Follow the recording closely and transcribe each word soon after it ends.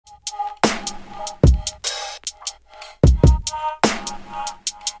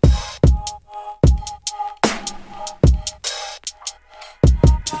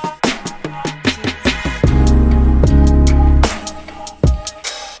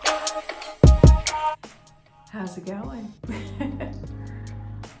How's it going?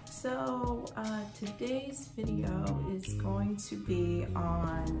 So today's video is going to be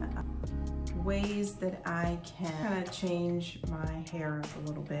on ways that I can kind of change my hair up a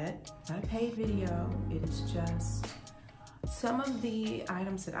little bit. Not a paid video, it is just some of the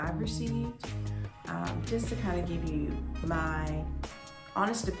items that I've received, just to kind of give you my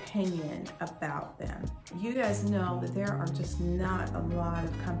honest opinion about them. You guys know that there are just not a lot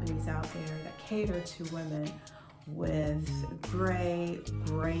of companies out there that cater to women with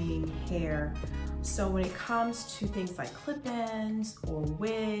graying hair. So when it comes to things like clip-ins or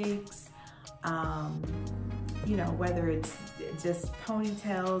wigs, you know, whether it's just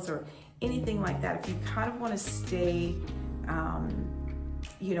ponytails or anything like that, if you kind of want to stay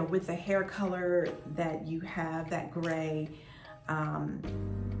you know, with the hair color that you have, that gray,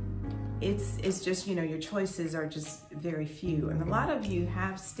 it's just, you know, your choices are just very few. And a lot of you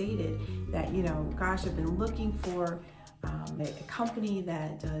have stated that, you know, gosh, I've been looking for a company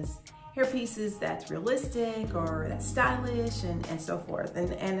that does hair pieces that's realistic or that's stylish and so forth.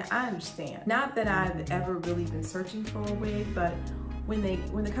 And I understand. Not that I've ever really been searching for a wig, but when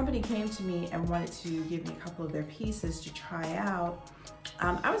the company came to me and wanted to give me a couple of their pieces to try out,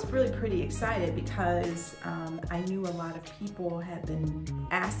 I was really pretty excited because I knew a lot of people had been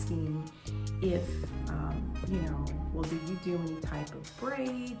asking if, you know, well, do you do any type of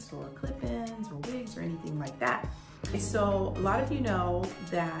braids or clip-ins or wigs or anything like that? So a lot of you know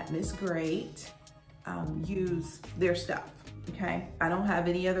that MsGreyt use their stuff, okay? I don't have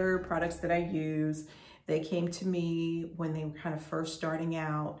any other products that I use. They came to me when they were kind of first starting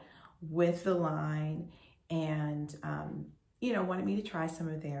out with the line and, you know, wanted me to try some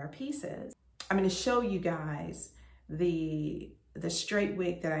of their pieces. I'm going to show you guys the straight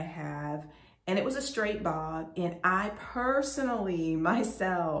wig that I have, and it was a straight bob. And I personally,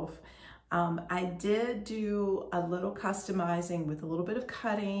 myself, I did do a little customizing with a little bit of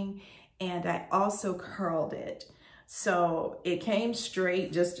cutting, and I also curled it. So it came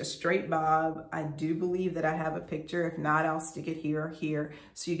straight, just a straight bob. I do believe that I have a picture. If not, I'll stick it here or here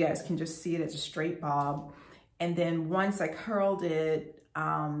so you guys can just see it as a straight bob. And then once I curled it,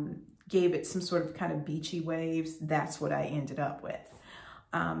 gave it some sort of kind of beachy waves, that's what I ended up with.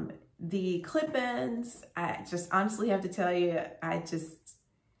 The clip-ins, I just honestly have to tell you,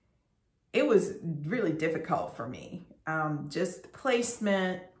 it was really difficult for me. Just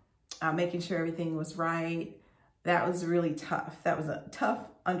placement, making sure everything was right. That was really tough. That was a tough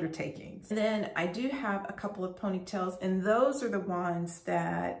undertaking. And then I do have a couple of ponytails, and those are the ones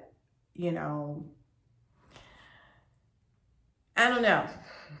that, you know, I don't know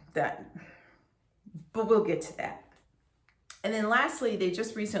that, but we'll get to that. And then lastly, they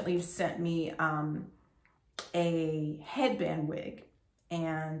just recently sent me a headband wig.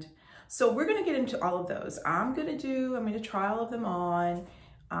 And so we're gonna get into all of those. I'm gonna try all of them on,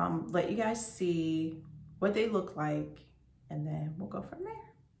 let you guys see what they look like, and then we'll go from there.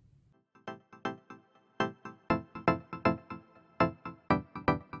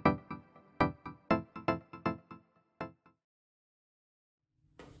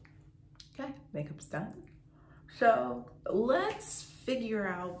 Okay, makeup's done. So let's figure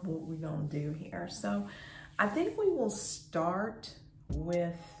out what we're gonna do here. So I think we will start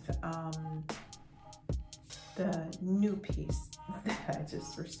with the new piece that I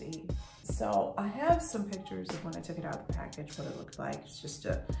just received. So I have some pictures of when I took it out of the package, what it looked like. It's just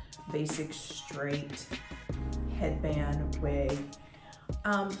a basic straight headband wig.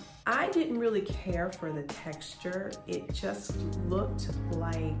 I didn't really care for the texture. It just looked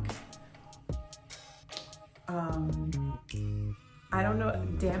like, I don't know,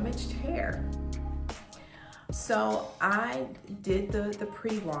 damaged hair. So I did the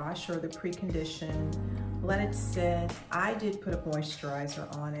pre-wash or the pre-condition, let it sit. I did put a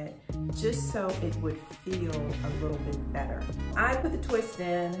moisturizer on it just so it would feel a little bit better. I put the twist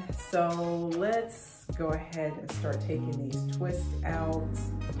in, so let's go ahead and start taking these twists out.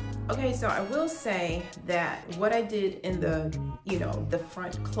 Okay, so I will say that what I did in the, you know, the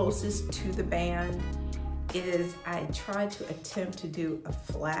front closest to the band is I tried to attempt to do a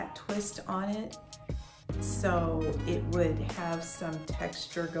flat twist on it, so it would have some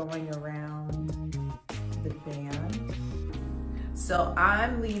texture going around the band. So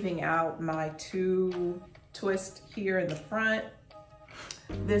I'm leaving out my 2 twists here in the front.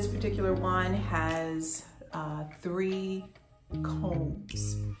 This particular one has 3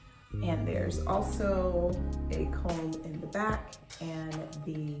 combs, and there's also a comb in the back, and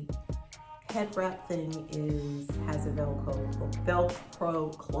the head wrap thing has a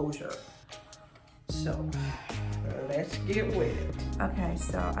Velcro closure. So let's get with it. Okay,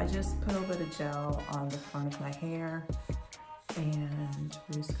 so I just put a little bit of gel on the front of my hair, and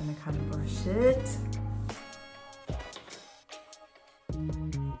we're just gonna kind of brush it.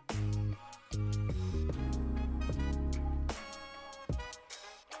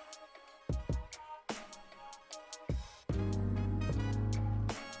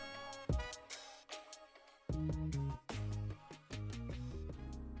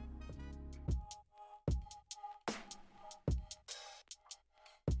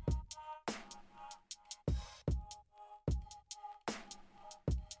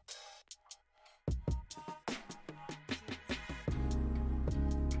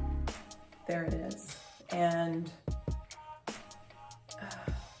 There it is. And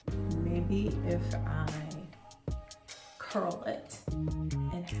maybe if I curl it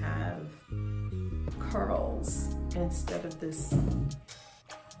and have curls instead of this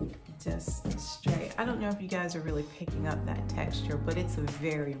just straight. I don't know if you guys are really picking up that texture, but it's a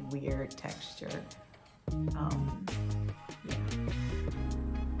very weird texture. Yeah.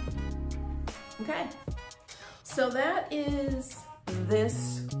 Okay, so that is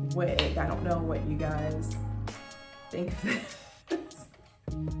this wig. I don't know what you guys think of this.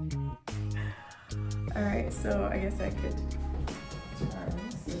 All right, so I guess I could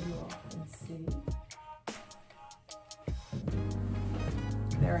turn so you all can see.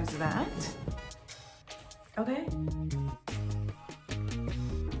 There's that. Okay.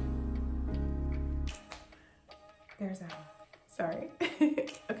 There's that. Sorry.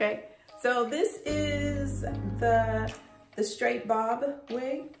 Okay, so this is the straight bob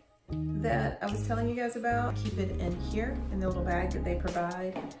wig that I was telling you guys about. Keep it in here in the little bag that they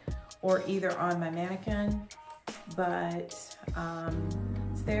provide, or either on my mannequin. But so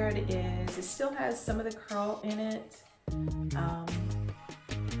there it is. It still has some of the curl in it,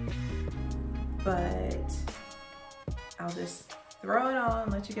 but I'll just throw it on,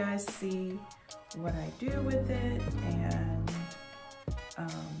 let you guys see what I do with it, and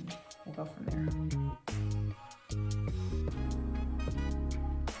we'll go from there.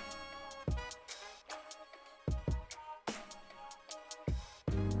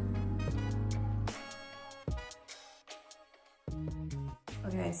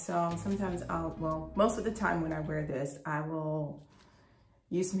 Okay, so sometimes well, most of the time when I wear this, I will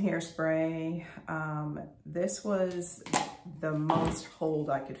use some hairspray. This was the most hold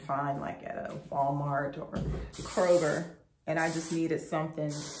I could find, like at a Walmart or Kroger, and I just needed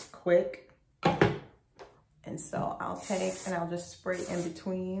something quick. And so I'll take and I'll just spray in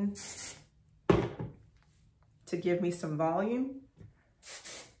between to give me some volume.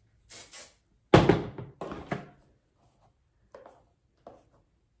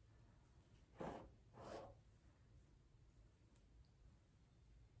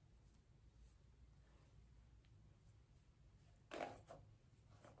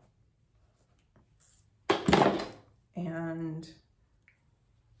 And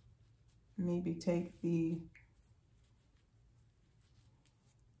maybe take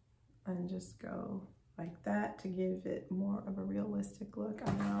and just go like that to give it more of a realistic look.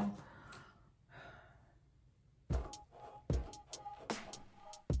 I know.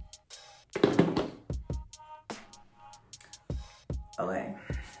 Okay.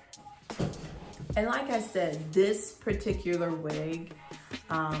 And like I said, this particular wig,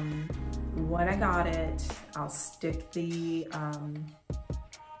 when I got it, I'll stick the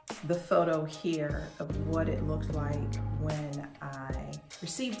photo here of what it looked like when I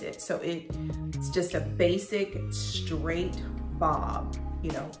received it. So it's just a basic straight bob,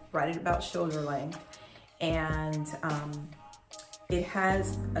 you know, right at about shoulder length. And it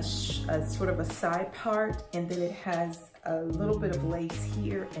has a sort of a side part, and then it has a little bit of lace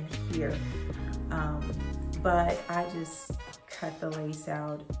here and here. But I just cut the lace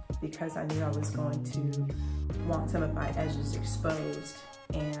out because I knew I was going to want some of my edges exposed.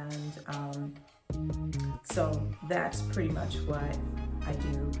 And so that's pretty much what I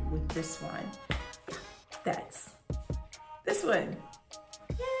do with this one. That's this one.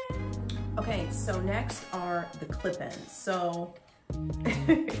 Yay. Okay, so next are the clip-ins. So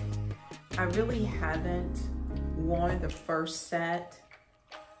I really haven't worn the first set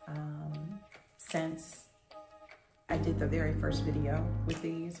since I did the very first video with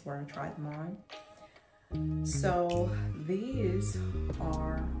these where I tried them on. So these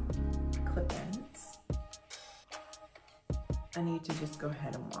are clip-ins. I need to just go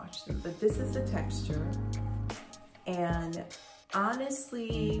ahead and wash them, but this is the texture. And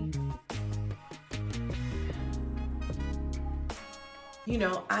honestly, you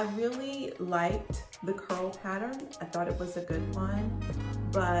know, I really liked the curl pattern. I thought it was a good one,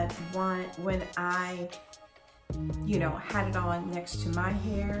 but when I you know, had it on next to my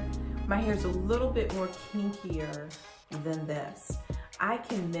hair is a little bit more kinkier than this. I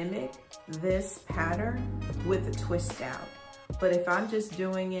can mimic this pattern with a twist out, but if I'm just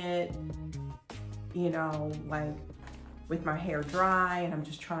doing it, you know, like with my hair dry and I'm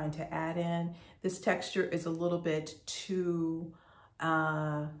just trying to add in, this texture is a little bit too,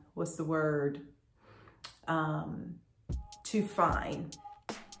 what's the word? Too fine.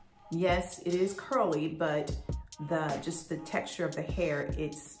 Yes, it is curly, but just the texture of the hair,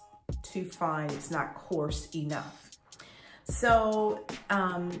 it's too fine. It's not coarse enough. So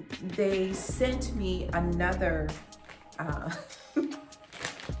they sent me another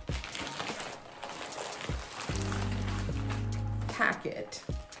packet,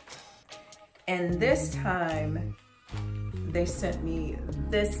 and this time they sent me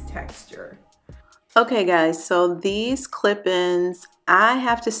this texture. Okay guys, so these clip-ins, I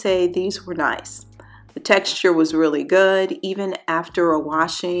have to say these were nice. The texture was really good. Even after a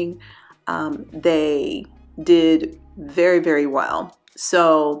washing, they did very, very well.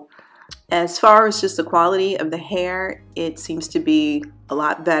 So as far as just the quality of the hair, it seems to be a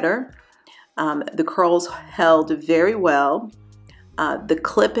lot better. The curls held very well. The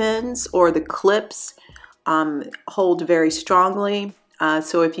clip-ins or the clips hold very strongly.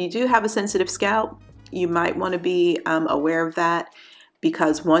 So if you do have a sensitive scalp, you might want to be aware of that,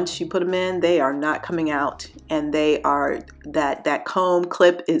 because once you put them in, they are not coming out, and they are that comb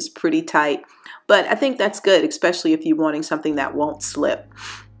clip is pretty tight. But I think that's good, especially if you're wanting something that won't slip.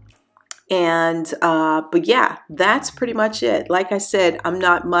 And but yeah, that's pretty much it. Like I said, I'm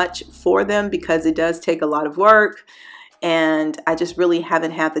not much for them because it does take a lot of work, and I just really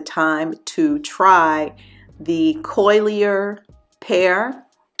haven't had the time to try the coilier pair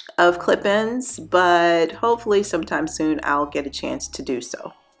of clip-ins, but hopefully sometime soon I'll get a chance to do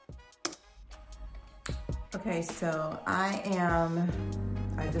so. Okay, so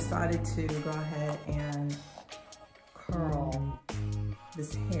I decided to go ahead and curl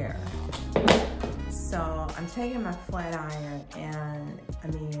this hair. So I'm taking my flat iron, and I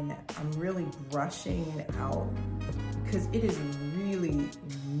mean, I'm really brushing it out because it is really,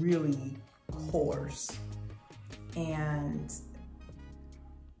 really coarse.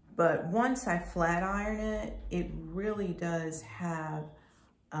 But once I flat iron it, it really does have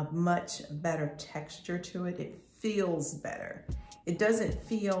a much better texture to it. It feels better. It doesn't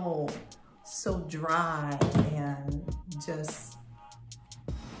feel so dry and just,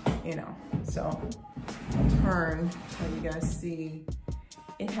 you know. So I'll turn so you guys see.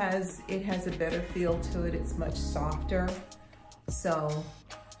 It has a better feel to it. It's much softer. So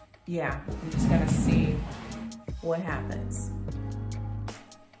yeah, I'm just gonna see what happens.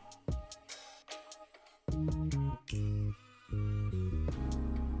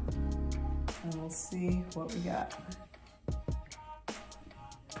 And we'll see what we got.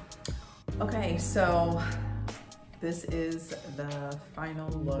 Okay, so this is the final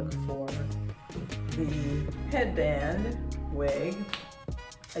look for the headband wig.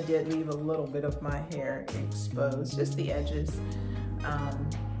 I did leave a little bit of my hair exposed, just the edges,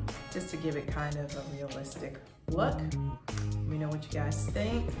 just to give it kind of a realistic look. Let me know what you guys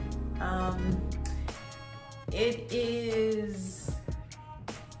think.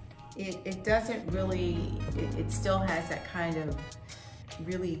 It doesn't really, it still has that kind of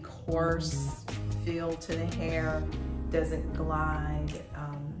really coarse feel to the hair. Doesn't glide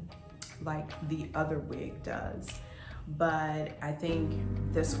like the other wig does. But I think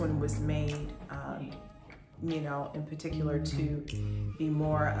this one was made, you know, in particular to be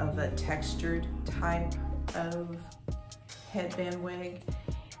more of a textured type of headband wig.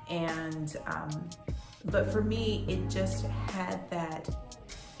 And, but for me, it just had that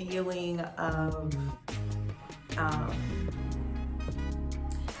feeling of,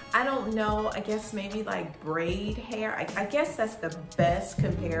 I don't know, I guess maybe like braid hair. I guess that's the best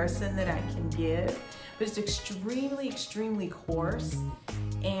comparison that I can give, but it's extremely, extremely coarse.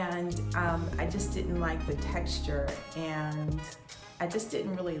 And I just didn't like the texture, and I just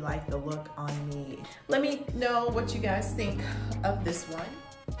didn't really like the look on me. Let me know what you guys think of this one.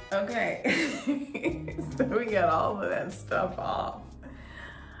 Okay, so we got all of that stuff off.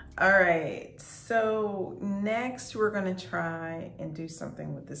 All right, so next we're gonna try and do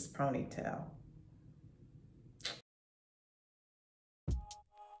something with this ponytail.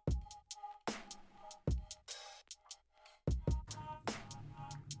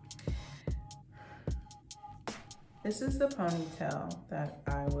 This is the ponytail that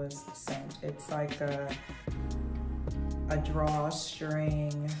I was sent. It's like a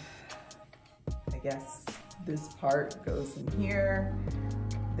drawstring. I guess this part goes in here.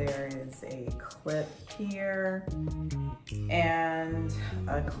 there is a clip here and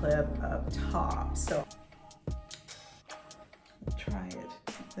a clip up top. So I'll try it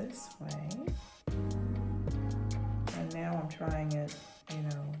this way. And now I'm trying it, you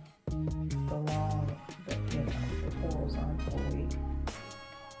know, the horizontally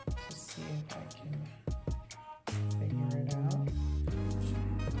to see if I can figure it out.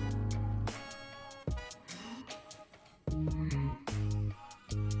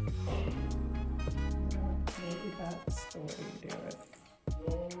 Maybe that's the way to do it.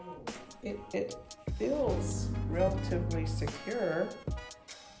 It feels relatively secure.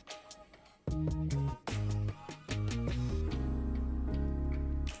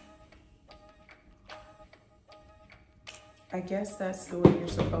 I guess that's the way you're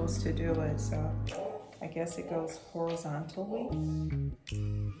supposed to do it. So I guess it goes horizontally.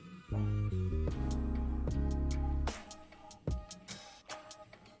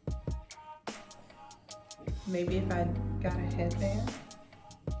 Maybe if I got a headband.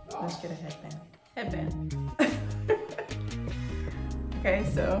 Let's get a headband. Headband. Okay,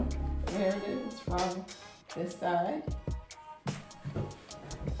 so there it is from this side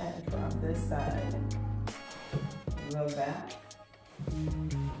and from this side. Go back.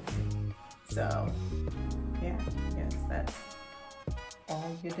 So, yeah, yes, that's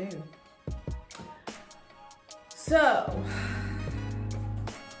all you do. So,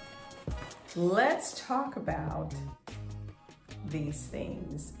 let's talk about these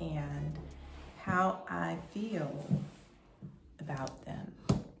things and how I feel about them.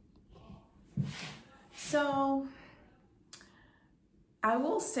 So, I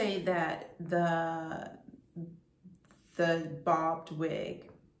will say that the bobbed wig,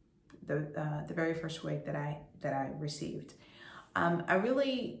 the very first wig that I received, I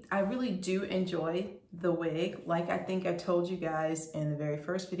really do enjoy the wig. Like I think I told you guys in the very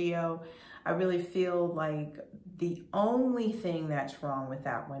first video, I really feel like the only thing that's wrong with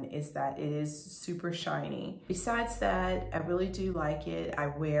that one is that it is super shiny. Besides that, I really do like it. I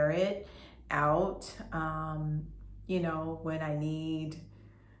wear it out, you know, when I need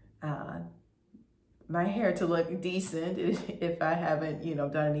my hair to look decent. If I haven't, you know,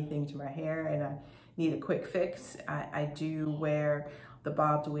 done anything to my hair and I need a quick fix, I do wear the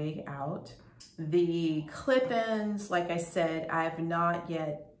bobbed wig out. The clip-ins, like I said, I have not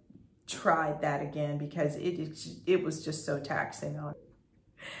yet tried that again because it was just so taxing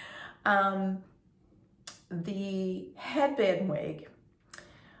on. The headband wig,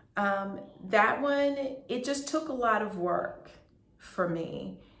 that one, it just took a lot of work for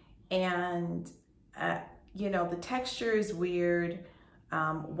me. And you know, the texture is weird.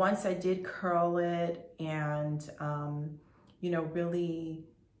 Once I did curl it and, you know, really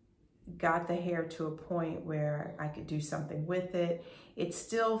got the hair to a point where I could do something with it, it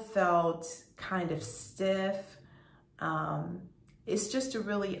still felt kind of stiff. It's just a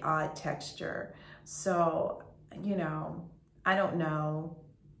really odd texture. So, you know, I don't know.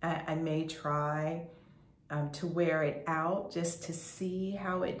 I may try to wear it out just to see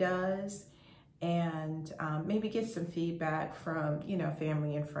how it does, and maybe get some feedback from, you know,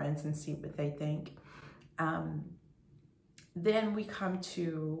 family and friends and see what they think. Then we come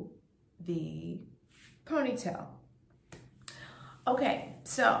to the ponytail. Okay,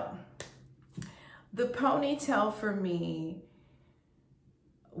 so the ponytail for me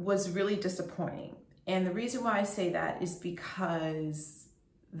was really disappointing. And the reason why I say that is because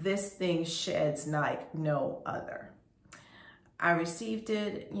this thing sheds like no other. I received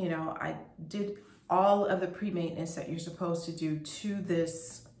it, you know, I did all of the pre-maintenance that you're supposed to do to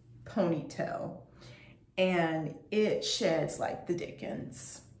this ponytail, and it sheds like the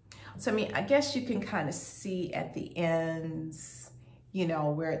dickens. So, I mean, I guess you can kind of see at the ends, you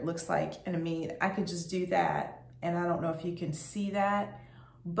know, where it looks like, and I mean, I could just do that, and I don't know if you can see that,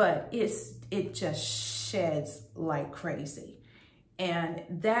 but it just sheds like crazy. And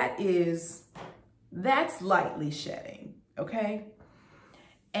that's lightly shedding, okay?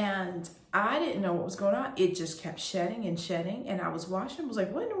 And I didn't know what was going on. It just kept shedding and shedding, and I was washing. I was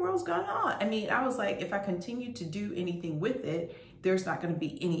like, what in the world's going on? I mean, I was like, if I continue to do anything with it, there's not going to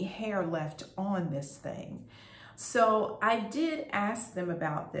be any hair left on this thing. So I did ask them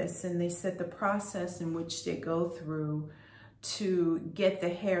about this, and they said the process in which they go through to get the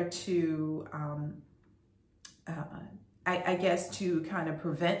hair to, I guess, to kind of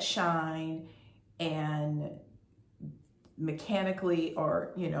prevent shine and mechanically,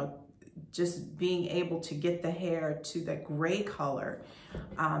 or, you know, just being able to get the hair to the gray color.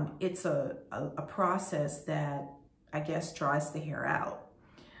 It's a process that, I guess, dries the hair out.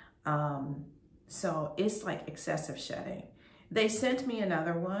 So it's like excessive shedding. They sent me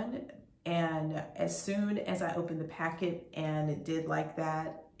another one, and as soon as I opened the packet and it did like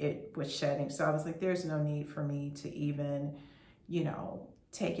that, it was shedding. So I was like, there's no need for me to even, you know,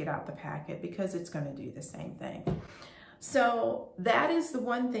 take it out the packet because it's going to do the same thing. So that is the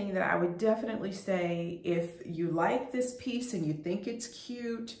one thing that I would definitely say, if you like this piece and you think it's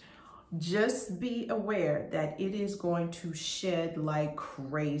cute, just be aware that it is going to shed like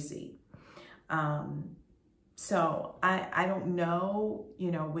crazy. So I don't know,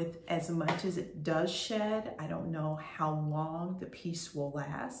 you know, with as much as it does shed, I don't know how long the piece will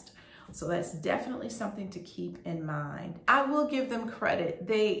last. So that's definitely something to keep in mind. I will give them credit.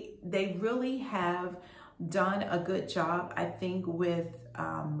 They really have done a good job, I think, with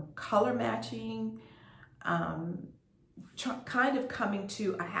color matching, kind of coming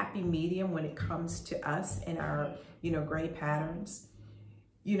to a happy medium when it comes to us and our, you know, gray patterns.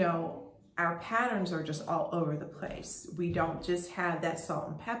 You know, our patterns are just all over the place. We don't just have that salt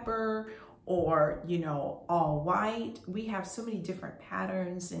and pepper or, you know, all white. We have so many different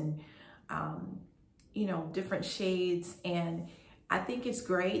patterns and, you know, different shades. And I think it's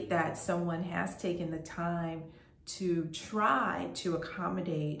great that someone has taken the time to try to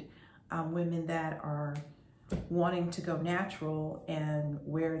accommodate women that are wanting to go natural and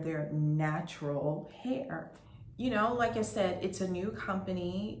wear their natural hair. You know, like I said, it's a new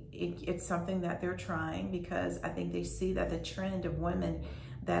company. It's something that they're trying because I think they see that the trend of women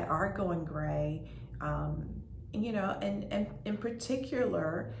that are going gray, you know, and in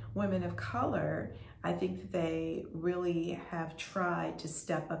particular, women of color, I think that they really have tried to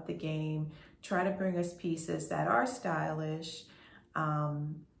step up the game, try to bring us pieces that are stylish,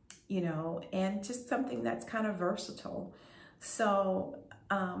 you know, and just something that's kind of versatile. So,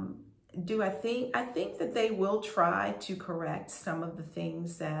 I think that they will try to correct some of the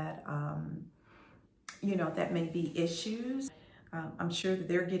things that, you know, that may be issues. I'm sure that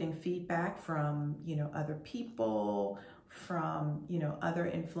they're getting feedback from, you know, other people, from, you know, other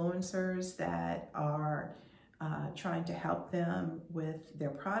influencers that are trying to help them with their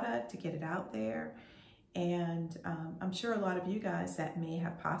product to get it out there. And I'm sure a lot of you guys that may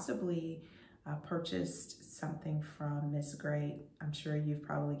have possibly purchased something from MsGreyt, I'm sure you've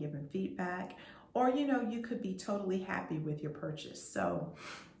probably given feedback, or, you know, you could be totally happy with your purchase. So,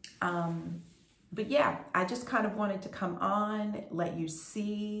 but yeah, I just kind of wanted to come on, let you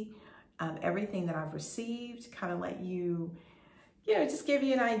see everything that I've received, kind of let you, you know, just give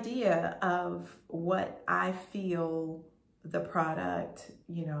you an idea of what I feel the product,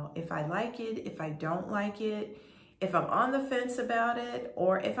 you know, if I like it, if I don't like it, if I'm on the fence about it,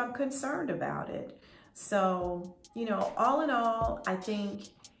 or if I'm concerned about it. So, you know, all in all, I think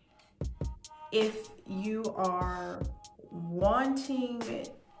if you are wanting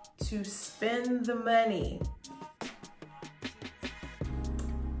to spend the money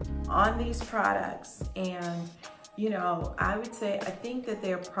on these products, and, you know, I would say, I think that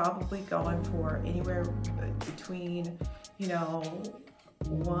they're probably going for anywhere between, you know,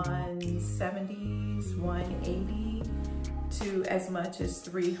 170s, 180 to as much as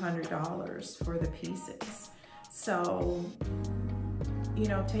 $300 for the pieces. So, you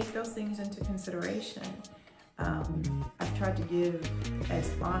know, take those things into consideration. I've tried to give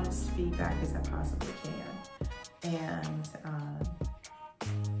as honest feedback as I possibly can. And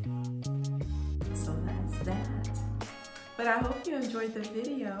so that's that. But I hope you enjoyed the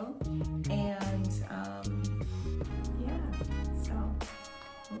video, and yeah, so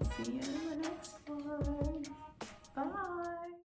we'll see you in the next one. Bye.